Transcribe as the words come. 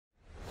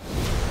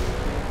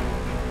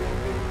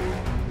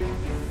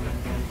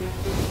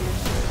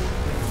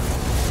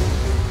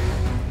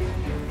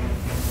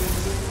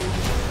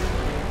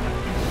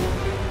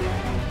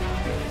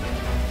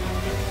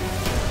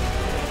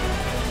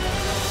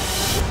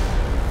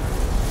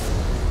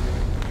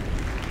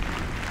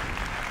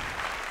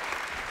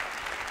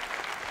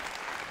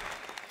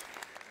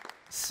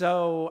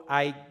So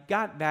I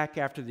got back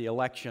after the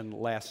election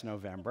last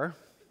November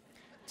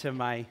to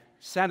my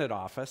Senate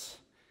office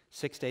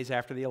 6 days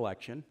after the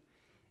election,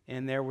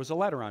 and there was a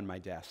letter on my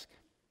desk.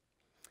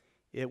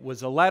 It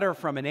was a letter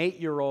from an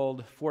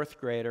 8-year-old fourth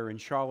grader in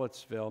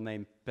Charlottesville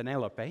named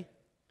Penelope.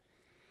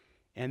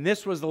 And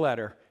this was the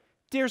letter.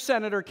 Dear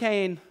Senator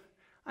Kaine,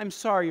 I'm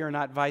sorry you're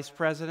not vice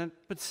president,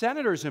 but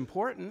senator's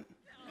important.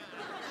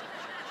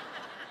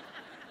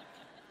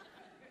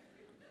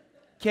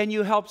 Can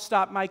you help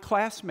stop my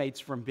classmates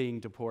from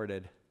being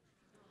deported?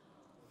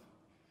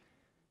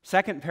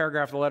 Second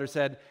paragraph of the letter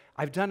said,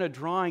 I've done a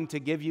drawing to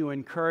give you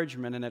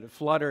encouragement, and it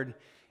fluttered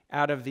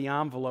out of the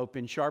envelope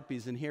in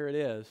Sharpies, and here it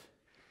is.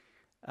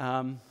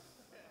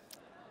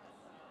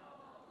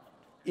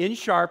 In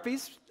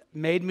Sharpies,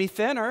 made me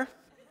thinner,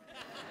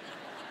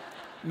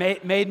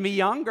 made me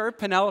younger.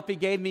 Penelope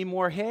gave me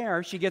more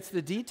hair. She gets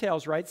the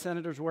details right.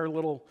 Senators wear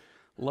little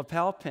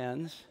lapel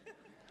pins.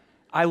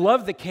 I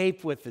love the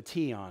cape with the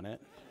T on it.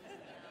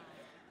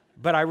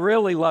 But I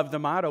really love the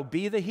motto,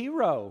 be the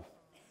hero.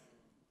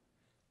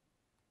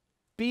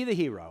 Be the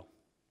hero.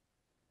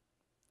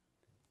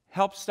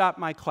 Help stop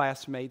my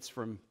classmates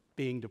from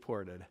being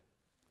deported.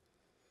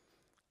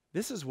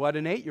 This is what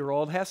an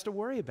 8-year-old has to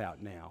worry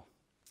about now.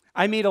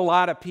 I meet a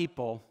lot of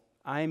people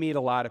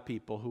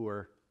who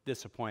are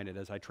disappointed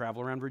as I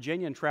travel around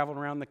Virginia and travel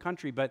around the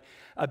country, but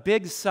a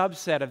big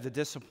subset of the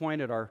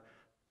disappointed are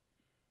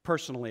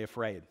personally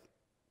afraid.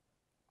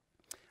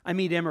 I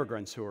meet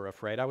immigrants who are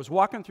afraid. I was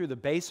walking through the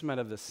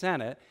basement of the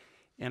Senate,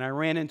 and I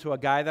ran into a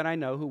guy that I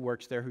know who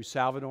works there who's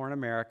Salvadoran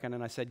American,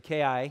 and I said,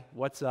 K.I.,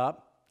 what's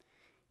up?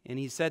 And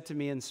he said to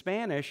me in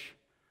Spanish,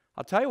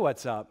 I'll tell you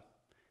what's up.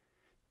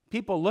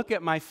 People look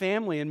at my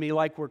family and me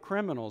like we're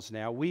criminals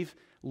now. We've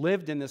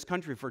lived in this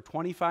country for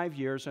 25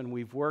 years, and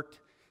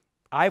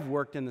I've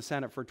worked in the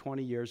Senate for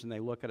 20 years, and they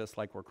look at us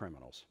like we're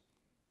criminals.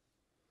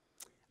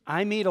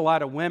 I meet a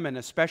lot of women,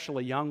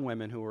 especially young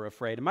women, who are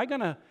afraid. Am I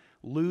going to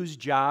lose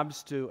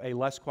jobs to a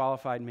less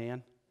qualified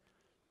man?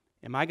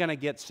 Am I going to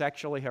get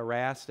sexually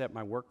harassed at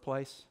my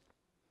workplace?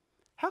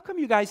 How come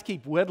you guys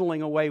keep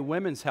whittling away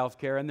women's health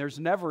care and there's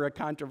never a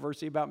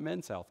controversy about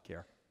men's health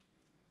care?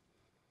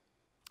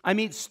 I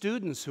meet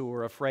students who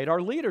are afraid.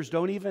 Our leaders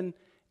don't even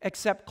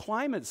accept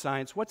climate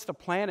science. What's the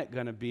planet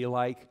going to be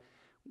like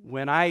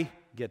when I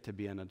get to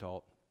be an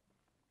adult?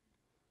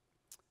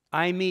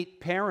 I meet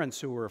parents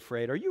who are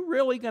afraid. Are you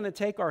really going to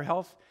take our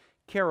health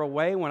care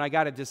away when I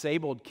got a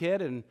disabled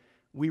kid and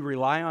we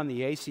rely on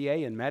the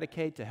ACA and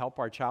Medicaid to help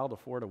our child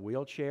afford a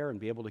wheelchair and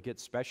be able to get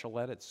special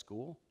ed at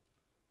school?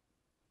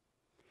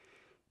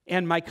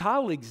 And my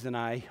colleagues and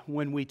I,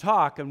 when we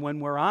talk and when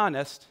we're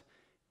honest,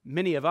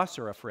 many of us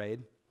are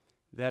afraid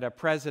that a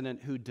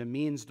president who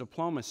demeans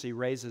diplomacy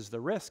raises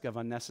the risk of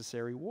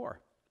unnecessary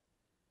war.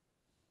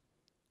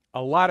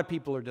 A lot of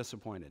people are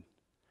disappointed.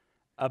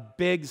 A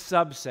big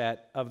subset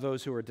of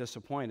those who are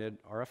disappointed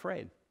are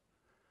afraid.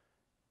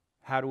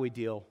 How do we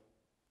deal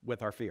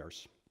with our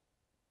fears?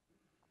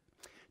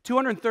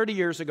 230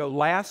 years ago,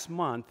 last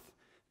month,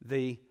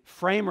 the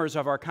framers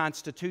of our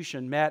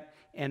Constitution met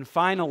and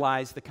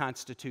finalized the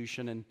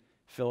Constitution in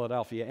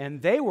Philadelphia,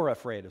 and they were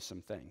afraid of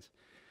some things.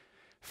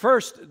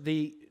 First,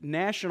 the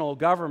national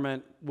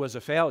government was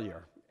a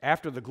failure.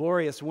 After the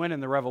glorious win in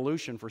the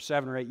Revolution, for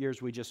 7 or 8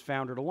 years, we just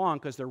foundered along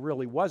because there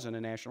really wasn't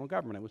a national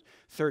government. It was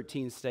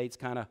 13 states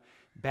kind of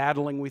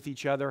battling with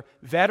each other.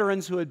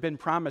 Veterans who had been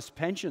promised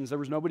pensions, there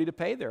was nobody to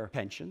pay their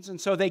pensions, and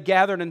so they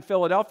gathered in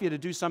Philadelphia to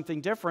do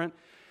something different.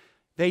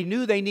 They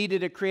knew they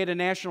needed to create a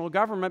national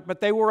government,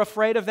 but they were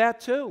afraid of that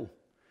too.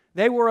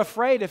 They were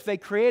afraid if they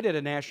created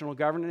a national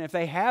government, if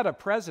they had a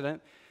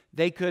president,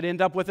 they could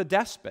end up with a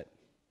despot.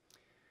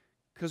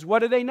 Because what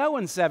did they know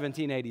in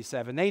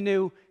 1787? They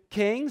knew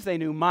kings, they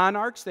knew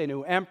monarchs, they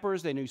knew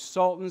emperors, they knew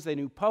sultans, they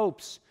knew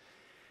popes.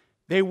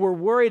 They were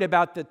worried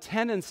about the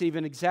tendency of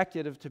an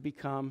executive to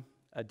become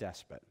a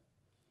despot.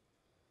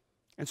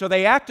 And so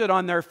they acted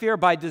on their fear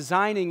by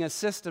designing a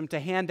system to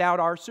hand out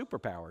our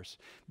superpowers,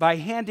 by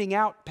handing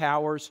out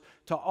powers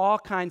to all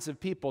kinds of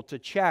people to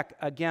check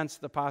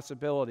against the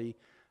possibility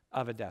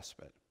of a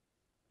despot.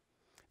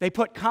 They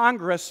put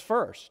Congress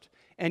first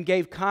and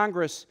gave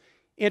Congress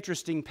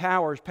interesting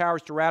powers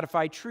to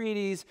ratify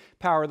treaties,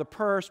 power of the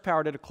purse,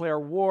 power to declare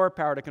war,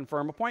 power to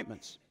confirm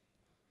appointments.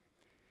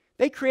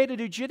 They created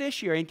a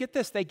judiciary, and get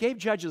this, they gave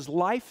judges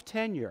life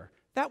tenure.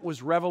 That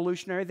was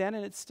revolutionary then,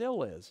 and it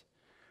still is.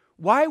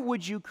 Why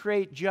would you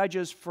create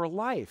judges for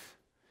life?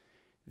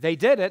 They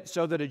did it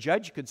so that a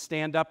judge could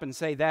stand up and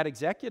say that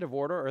executive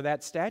order or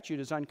that statute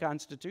is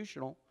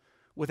unconstitutional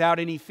without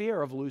any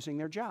fear of losing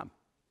their job.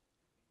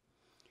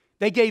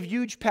 They gave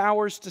huge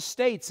powers to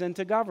states and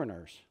to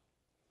governors.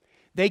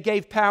 They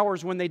gave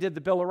powers when they did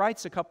the Bill of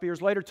Rights a couple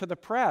years later to the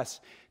press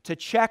to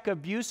check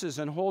abuses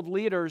and hold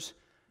leaders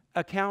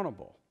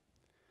accountable.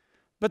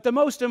 But the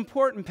most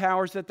important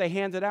powers that they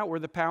handed out were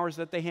the powers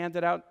that they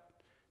handed out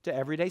to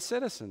everyday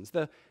citizens.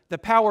 The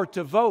power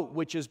to vote,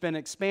 which has been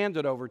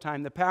expanded over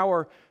time, the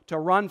power to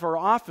run for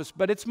office,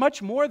 but it's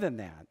much more than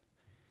that.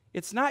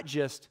 It's not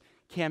just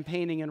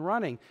campaigning and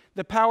running,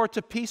 the power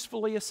to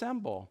peacefully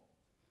assemble,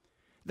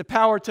 the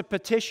power to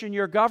petition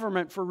your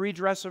government for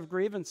redress of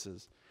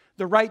grievances,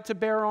 the right to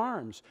bear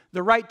arms,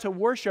 the right to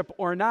worship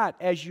or not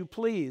as you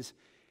please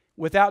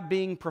without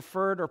being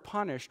preferred or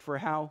punished for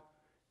how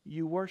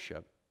you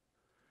worship.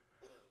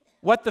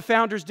 What the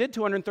founders did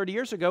 230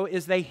 years ago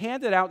is they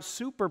handed out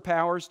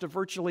superpowers to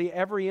virtually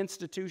every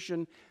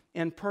institution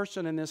and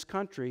person in this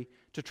country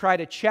to try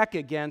to check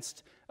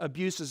against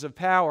abuses of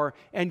power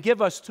and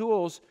give us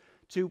tools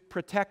to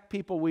protect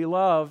people we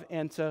love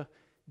and to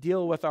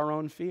deal with our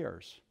own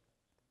fears.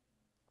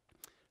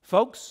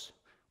 Folks,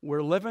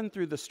 we're living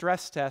through the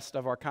stress test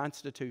of our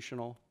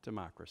constitutional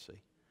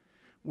democracy.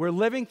 We're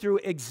living through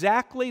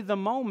exactly the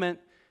moment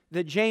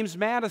that James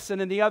Madison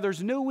and the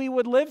others knew we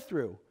would live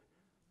through.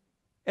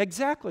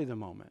 Exactly the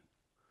moment.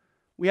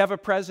 We have a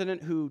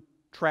president who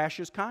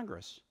trashes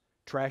Congress,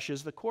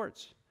 trashes the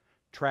courts,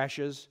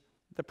 trashes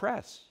the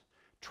press,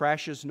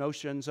 trashes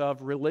notions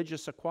of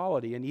religious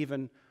equality and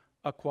even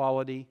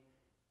equality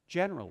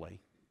generally.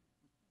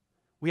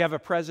 We have a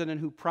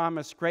president who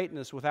promised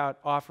greatness without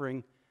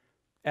offering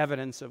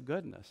evidence of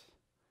goodness.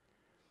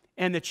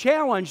 And the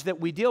challenge that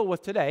we deal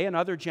with today, and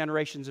other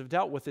generations have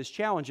dealt with this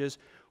challenge, is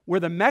were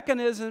the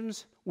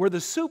mechanisms, were the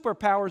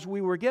superpowers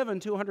we were given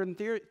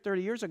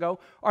 230 years ago,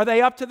 are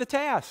they up to the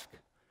task?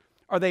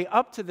 Are they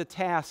up to the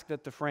task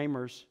that the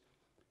framers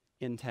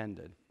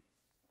intended?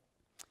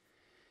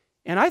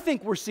 And I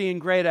think we're seeing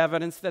great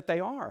evidence that they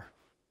are.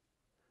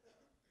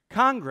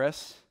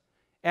 Congress,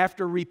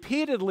 after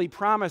repeatedly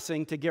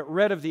promising to get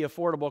rid of the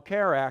Affordable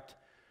Care Act,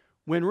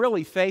 when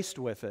really faced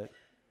with it,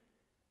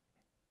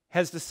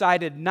 has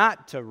decided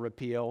not to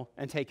repeal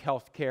and take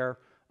health care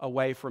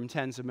away from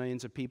tens of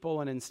millions of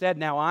people. And instead,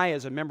 now I,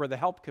 as a member of the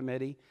Help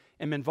Committee,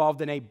 am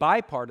involved in a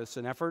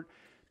bipartisan effort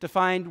to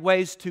find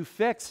ways to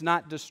fix,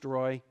 not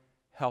destroy,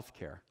 health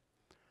care.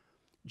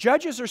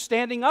 Judges are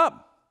standing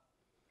up.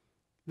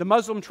 The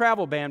Muslim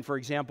travel ban, for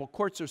example,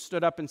 courts have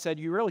stood up and said,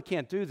 you really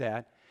can't do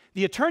that.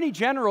 The Attorney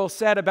General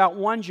said about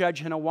one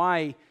judge in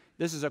Hawaii,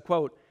 this is a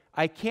quote,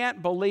 I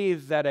can't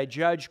believe that a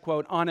judge,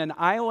 quote, on an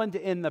island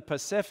in the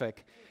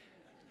Pacific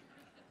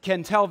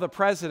can tell the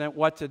president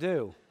what to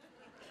do.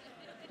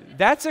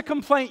 That's a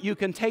complaint you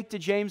can take to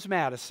James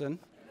Madison.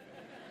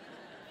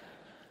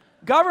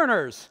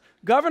 Governors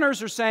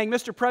are saying,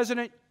 Mr.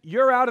 President,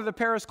 you're out of the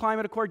Paris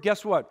Climate Accord.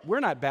 Guess what?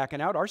 We're not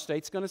backing out. Our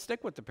state's going to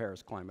stick with the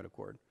Paris Climate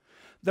Accord.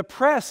 The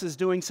press is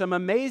doing some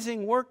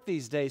amazing work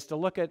these days to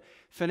look at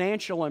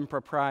financial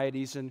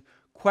improprieties and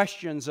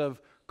questions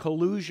of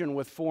collusion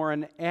with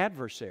foreign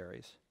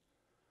adversaries.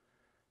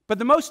 But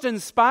the most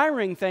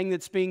inspiring thing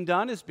that's being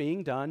done is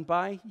being done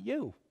by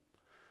you.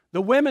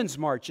 The women's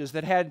marches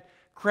that had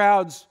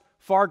crowds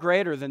far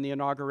greater than the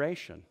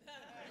inauguration.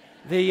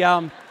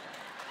 The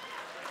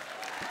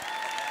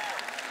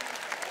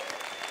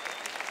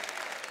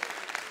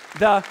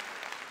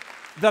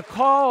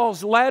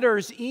calls,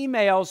 letters,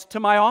 emails to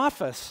my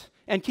office,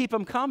 and keep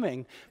them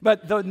coming.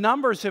 But the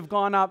numbers have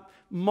gone up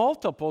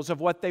multiples of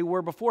what they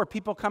were before.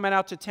 People coming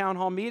out to town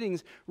hall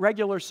meetings,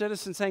 regular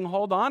citizens saying,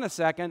 hold on a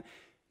second,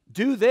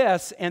 do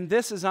this, and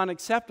this is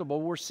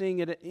unacceptable. We're seeing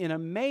it in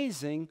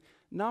amazing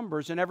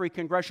numbers in every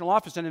congressional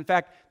office. And in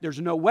fact, there's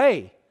no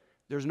way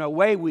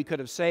we could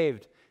have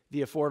saved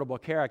the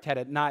Affordable Care Act had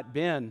it not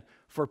been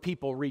for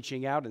people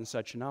reaching out in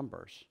such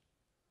numbers.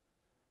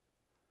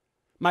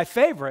 My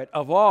favorite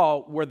of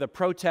all were the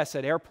protests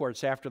at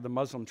airports after the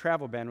Muslim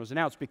travel ban was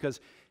announced, because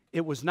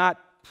it was not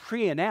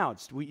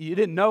pre-announced. You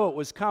didn't know it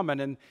was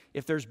coming, and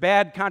if there's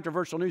bad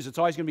controversial news, it's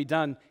always going to be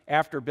done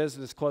after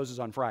business closes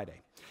on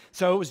Friday.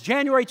 So it was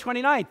January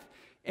 29th,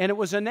 and it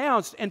was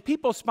announced, and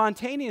people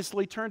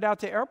spontaneously turned out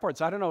to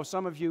airports. I don't know if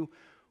some of you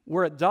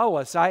were at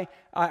Dulles.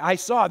 I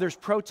saw there's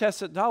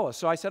protests at Dulles,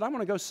 so I said, I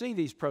want to go see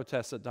these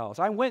protests at Dulles.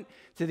 I went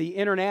to the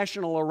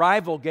international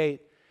arrival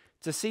gate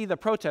to see the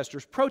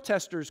protesters.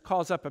 Protesters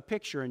calls up a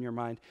picture in your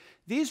mind.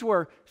 These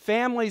were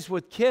families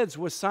with kids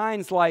with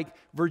signs like,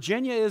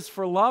 Virginia is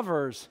for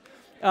lovers.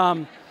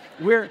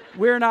 We're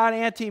not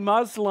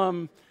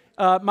anti-Muslim.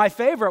 My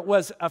favorite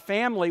was a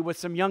family with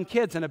some young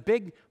kids and a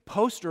big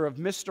poster of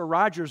Mr.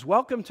 Rogers,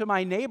 welcome to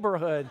my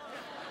neighborhood.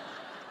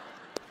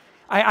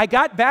 I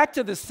got back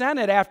to the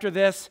Senate after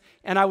this,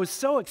 and I was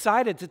so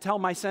excited to tell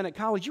my Senate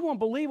colleagues, you won't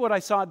believe what I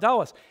saw at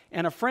Dulles.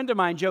 And a friend of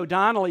mine, Joe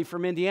Donnelly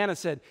from Indiana,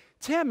 said,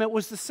 Tim, it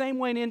was the same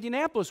way in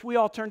Indianapolis. We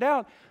all turned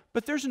out,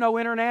 but there's no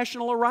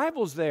international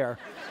arrivals there.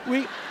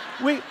 We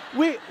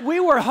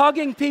were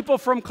hugging people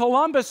from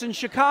Columbus and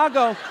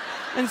Chicago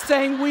and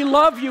saying, we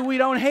love you, we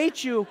don't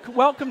hate you.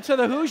 Welcome to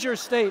the Hoosier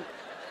State.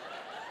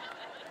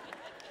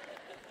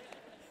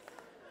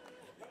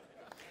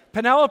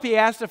 Penelope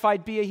asked if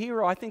I'd be a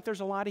hero. I think there's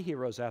a lot of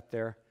heroes out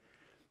there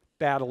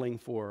battling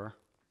for her.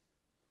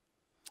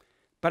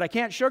 But I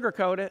can't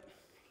sugarcoat it.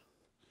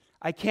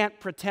 I can't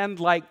pretend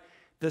like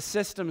the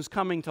systems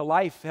coming to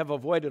life have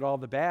avoided all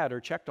the bad or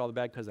checked all the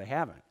bad, because they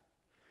haven't.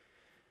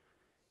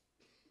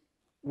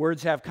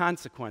 Words have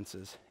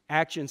consequences.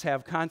 Actions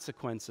have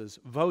consequences.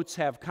 Votes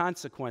have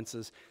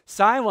consequences.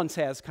 Silence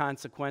has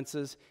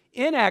consequences.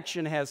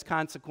 Inaction has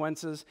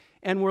consequences.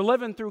 And we're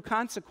living through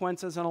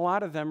consequences, and a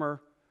lot of them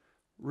are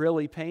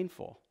really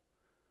painful.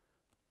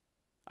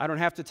 I don't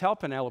have to tell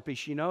Penelope,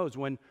 she knows.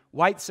 When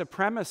white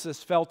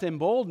supremacists felt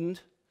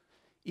emboldened,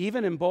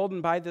 even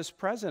emboldened by this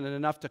president,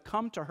 enough to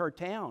come to her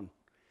town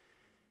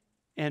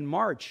and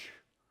march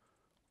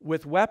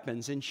with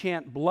weapons and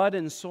chant blood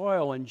and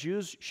soil and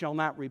Jews shall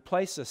not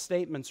replace us,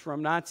 statements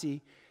from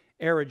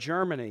Nazi-era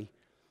Germany.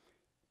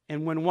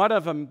 And when one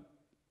of them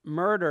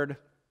murdered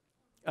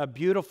a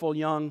beautiful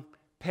young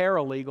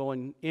paralegal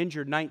and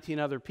injured 19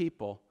 other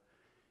people,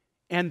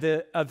 and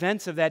the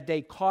events of that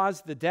day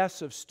caused the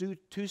deaths of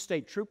two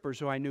state troopers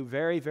who I knew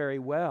very, very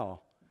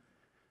well,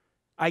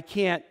 I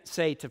can't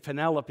say to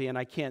Penelope and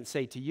I can't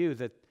say to you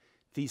that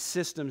these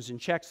systems and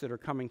checks that are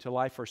coming to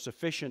life are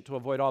sufficient to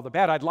avoid all the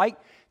bad. I'd like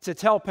to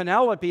tell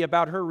Penelope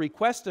about her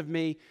request of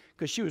me,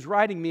 because she was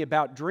writing me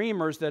about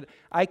dreamers, that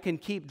I can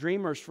keep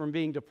dreamers from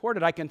being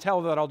deported. I can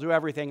tell her that I'll do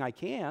everything I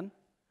can.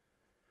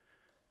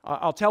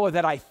 I'll tell her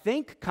that I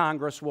think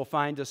Congress will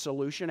find a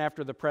solution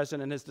after the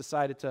president has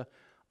decided to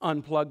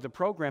unplug the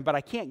program, but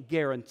I can't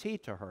guarantee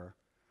to her.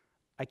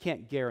 I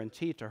can't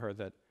guarantee to her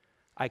that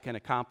I can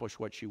accomplish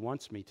what she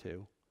wants me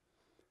to.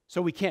 So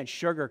we can't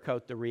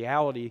sugarcoat the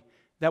reality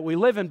that we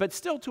live in, but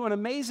still to an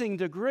amazing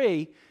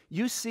degree,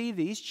 you see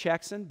these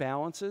checks and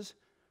balances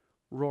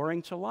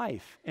roaring to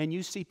life. And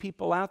you see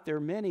people out there,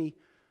 many,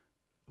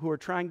 who are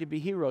trying to be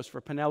heroes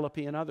for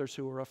Penelope and others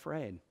who are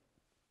afraid.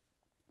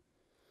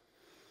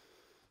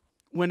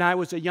 When I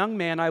was a young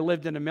man, I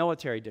lived in a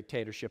military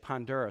dictatorship,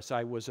 Honduras.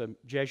 I was a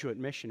Jesuit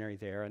missionary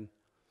there, and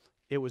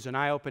it was an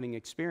eye-opening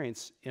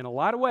experience in a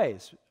lot of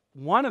ways.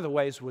 One of the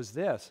ways was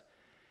this.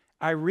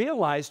 I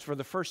realized for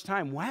the first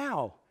time,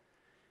 wow,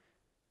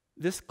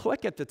 this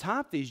clique at the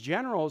top, these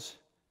generals,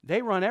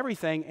 they run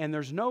everything, and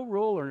there's no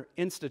rule or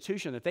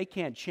institution that they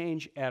can't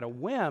change at a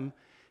whim.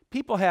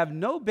 People have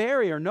no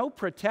barrier, no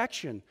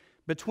protection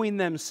between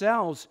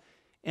themselves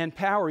and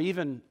power,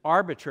 even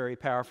arbitrary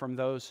power from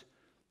those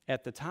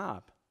at the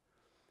top.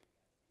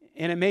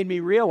 And it made me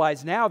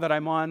realize now that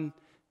I'm on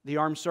the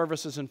Armed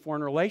Services and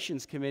Foreign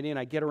Relations Committee and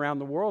I get around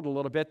the world a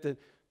little bit, that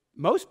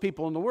most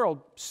people in the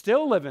world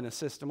still live in a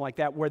system like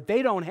that where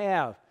they don't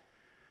have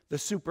the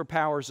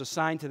superpowers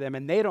assigned to them,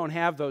 and they don't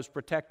have those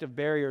protective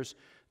barriers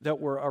that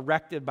were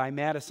erected by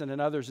Madison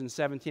and others in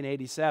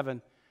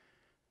 1787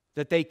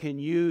 that they can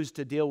use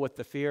to deal with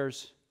the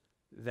fears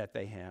that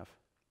they have.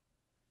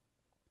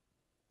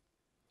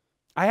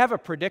 I have a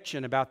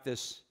prediction about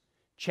this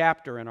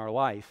chapter in our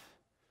life.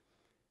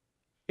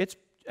 It's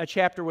a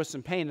chapter with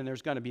some pain, and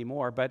there's going to be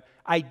more, but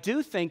I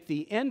do think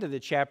the end of the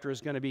chapter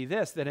is going to be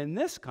this, that in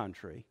this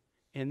country,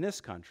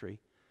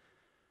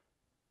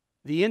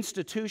 the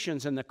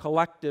institutions and the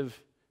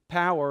collective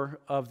power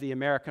of the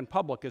American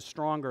public is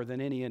stronger than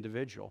any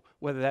individual,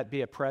 whether that be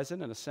a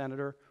president, a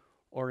senator,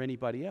 or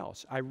anybody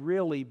else. I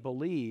really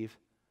believe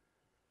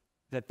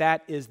that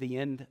that is the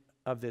end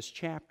of this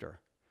chapter.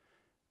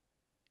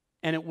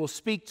 And it will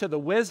speak to the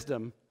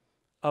wisdom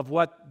of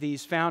what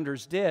these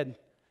founders did,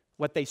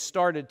 what they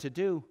started to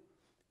do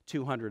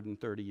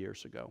 230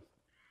 years ago.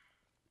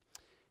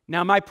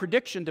 Now, my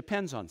prediction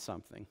depends on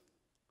something.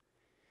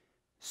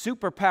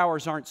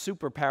 Superpowers aren't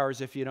superpowers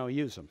if you don't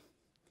use them.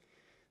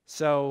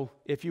 So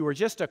if you were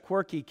just a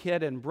quirky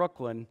kid in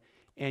Brooklyn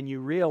and you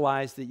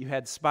realized that you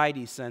had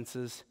spidey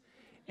senses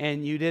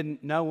and you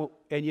didn't know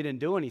and you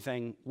didn't do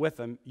anything with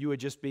them, you would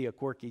just be a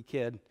quirky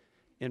kid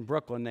in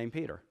Brooklyn named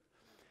Peter.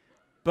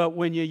 But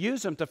when you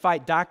use them to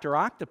fight Dr.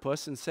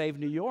 Octopus and save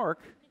New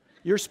York,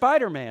 you're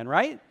Spider-Man,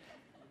 right?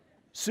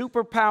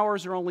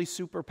 Superpowers are only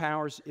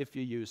superpowers if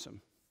you use them.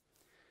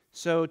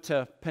 So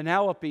to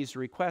Penelope's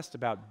request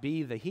about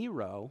be the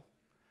hero,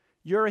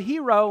 you're a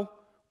hero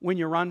when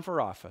you run for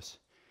office.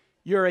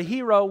 You're a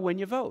hero when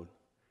you vote.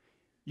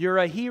 You're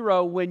a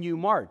hero when you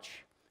march,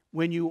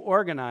 when you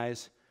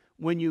organize,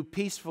 when you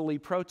peacefully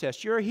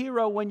protest. You're a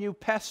hero when you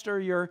pester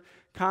your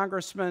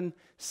congressman,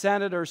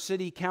 senator,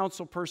 city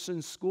council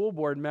person, school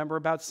board member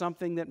about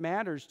something that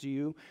matters to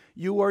you.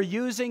 You are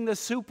using the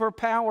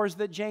superpowers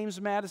that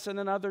James Madison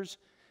and others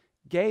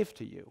gave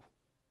to you.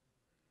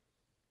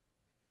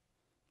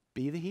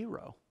 Be the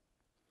hero.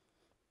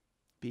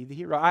 Be the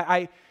hero.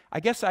 I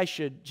guess I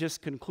should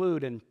just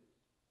conclude and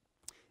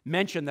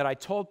mention that I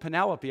told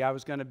Penelope I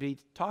was going to be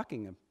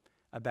talking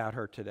about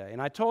her today. And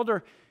I told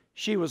her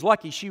she was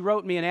lucky. She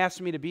wrote me and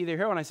asked me to be the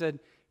hero. And I said,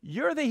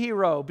 you're the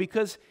hero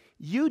because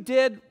you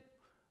did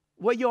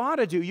what you ought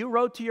to do. You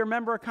wrote to your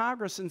member of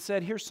Congress and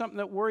said, here's something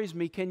that worries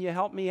me. Can you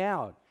help me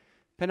out?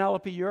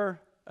 Penelope, you're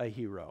a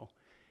hero.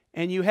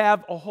 And you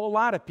have a whole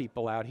lot of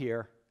people out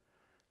here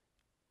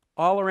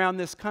all around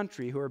this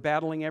country who are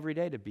battling every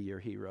day to be your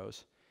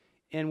heroes.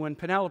 And when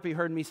Penelope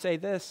heard me say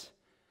this,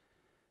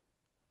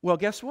 well,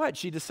 guess what?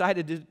 She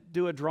decided to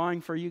do a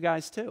drawing for you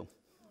guys too.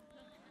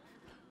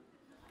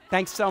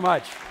 Thanks so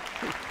much.